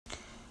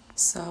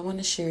So I want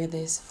to share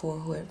this for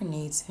whoever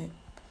needs it.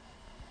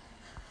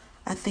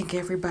 I think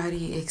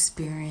everybody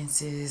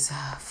experiences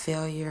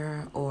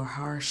failure or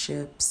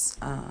hardships,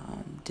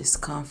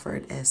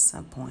 discomfort at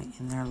some point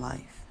in their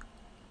life.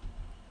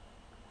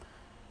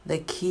 The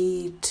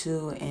key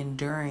to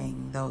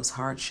enduring those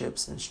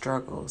hardships and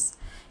struggles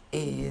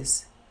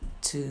is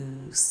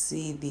to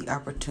see the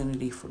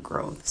opportunity for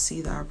growth,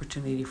 see the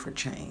opportunity for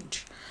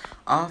change.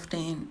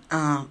 Often,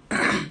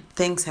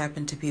 things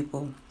happen to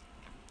people,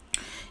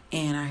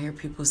 and I hear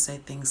people say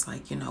things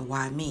like,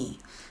 why me?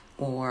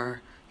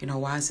 Or,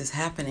 why is this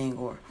happening?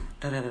 Or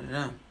da da da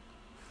da.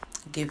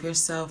 Give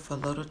yourself a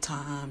little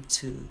time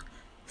to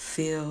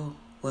feel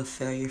what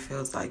failure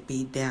feels like.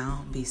 Be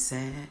down, be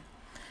sad,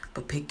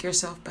 but pick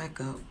yourself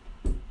back up.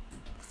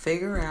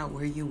 Figure out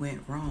where you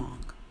went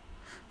wrong.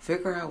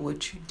 Figure out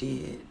what you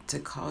did to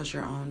cause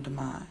your own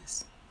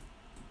demise.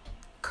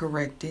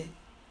 Correct it.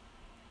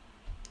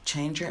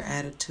 Change your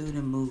attitude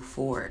and move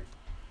forward.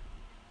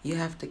 You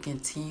have to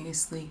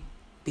continuously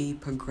be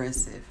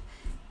progressive,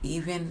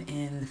 even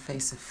in the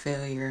face of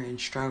failure and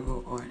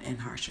struggle or in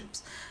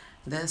hardships.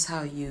 That's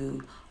how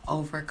you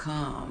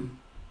overcome.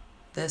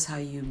 That's how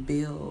you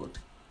build.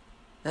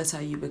 That's how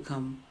you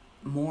become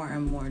more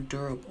and more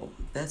durable.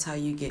 That's how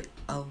you get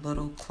a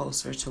little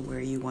closer to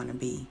where you want to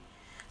be,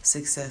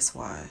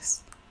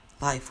 success-wise,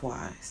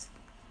 life-wise.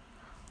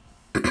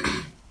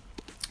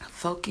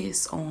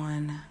 Focus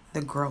on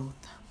the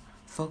growth.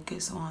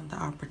 Focus on the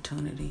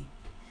opportunity.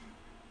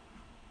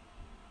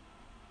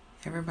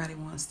 Everybody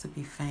wants to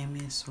be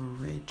famous or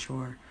rich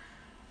or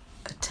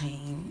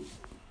attain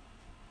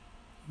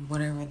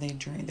whatever they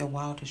dream, their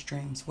wildest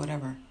dreams,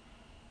 whatever.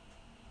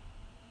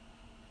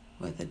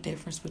 But the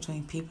difference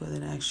between people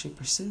that actually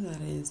pursue that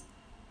is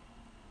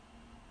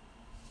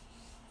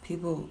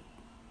people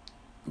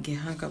get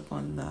hung up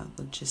on the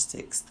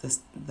logistics,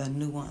 the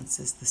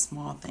nuances, the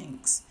small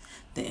things,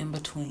 the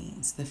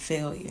in-betweens, the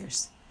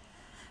failures.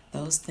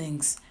 Those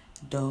things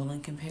dull in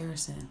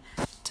comparison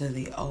to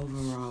the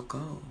overall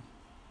goal.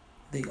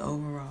 The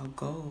overall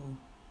goal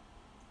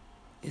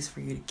is for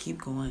you to keep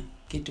going,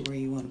 get to where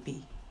you want to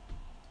be.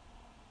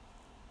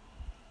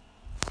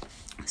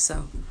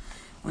 So,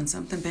 when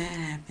something bad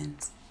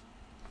happens,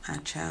 I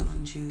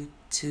challenge you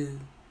to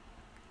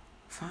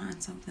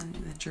find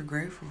something that you're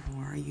grateful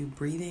for. Are you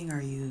breathing?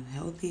 Are you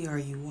healthy? Are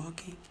you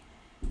walking?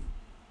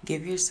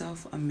 Give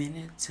yourself a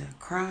minute to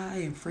cry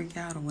and freak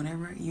out or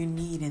whatever you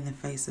need in the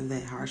face of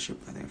that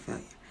hardship or that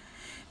failure.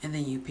 And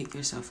then you pick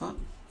yourself up.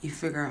 You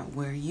figure out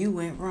where you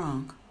went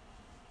wrong.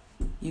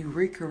 You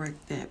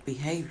recorrect that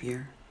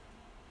behavior,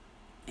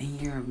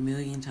 and you're a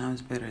million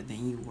times better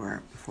than you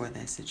were before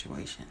that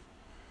situation.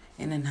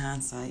 And in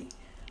hindsight,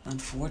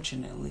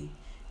 unfortunately,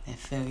 that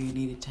failure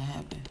needed to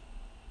happen.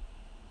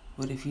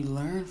 But if you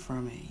learn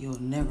from it,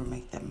 you'll never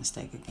make that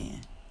mistake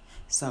again.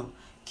 So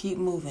keep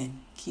moving,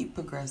 keep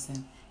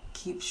progressing,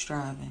 keep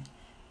striving.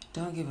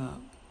 Don't give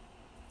up.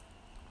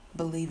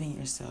 Believe in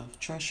yourself.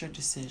 Trust your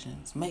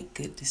decisions. Make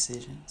good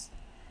decisions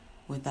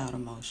without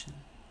emotion.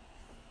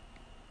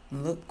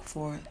 Look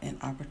for an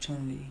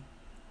opportunity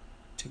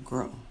to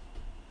grow.